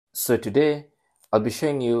So today I'll be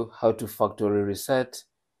showing you how to factory reset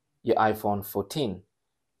your iPhone 14.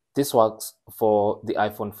 This works for the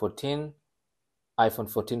iPhone 14,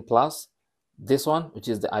 iPhone 14 Plus, this one which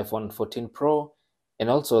is the iPhone 14 Pro, and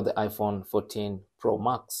also the iPhone 14 Pro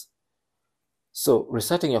Max. So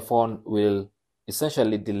resetting your phone will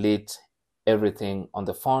essentially delete everything on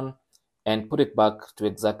the phone and put it back to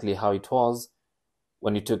exactly how it was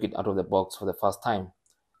when you took it out of the box for the first time.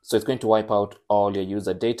 So it's going to wipe out all your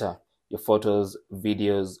user data, your photos,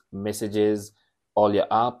 videos, messages, all your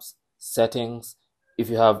apps, settings. If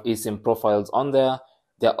you have eSIM profiles on there,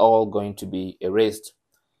 they're all going to be erased.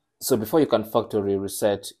 So before you can factory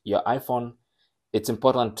reset your iPhone, it's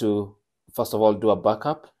important to, first of all, do a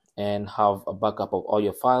backup and have a backup of all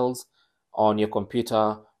your files on your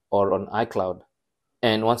computer or on iCloud.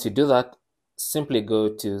 And once you do that, simply go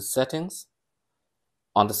to Settings.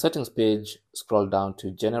 On the Settings page, scroll down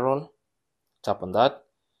to General, tap on that,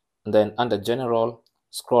 and then under General,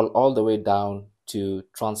 scroll all the way down to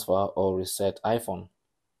Transfer or Reset iPhone.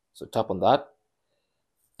 So tap on that,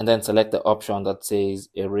 and then select the option that says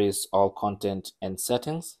Erase all content and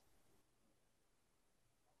settings.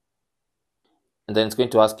 And then it's going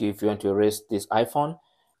to ask you if you want to erase this iPhone,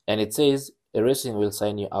 and it says erasing will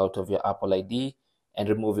sign you out of your Apple ID and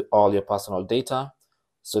remove all your personal data,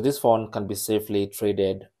 so this phone can be safely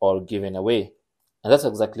traded or given away. And that's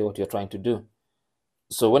exactly what you're trying to do.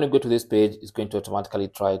 So when you go to this page, it's going to automatically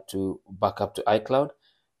try to back up to iCloud,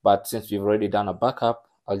 but since we've already done a backup,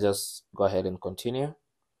 I'll just go ahead and continue.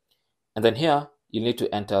 And then here you need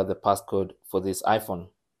to enter the passcode for this iPhone,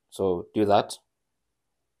 so do that.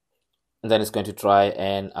 And then it's going to try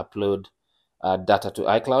and upload data to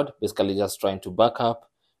iCloud, basically just trying to back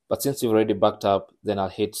up. But since you've already backed up, then I'll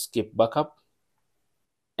hit skip backup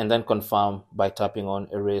and then confirm by tapping on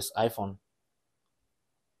erase iPhone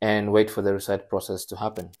and wait for the reset process to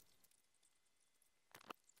happen.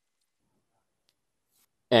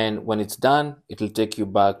 And when it's done, it'll take you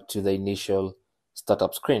back to the initial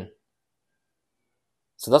startup screen.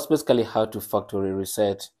 So that's basically how to factory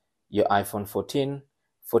reset your iPhone 14,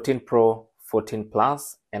 14 Pro, 14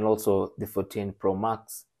 Plus, and also the 14 Pro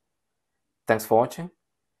Max. Thanks for watching.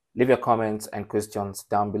 Leave your comments and questions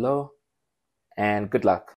down below, and good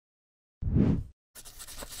luck.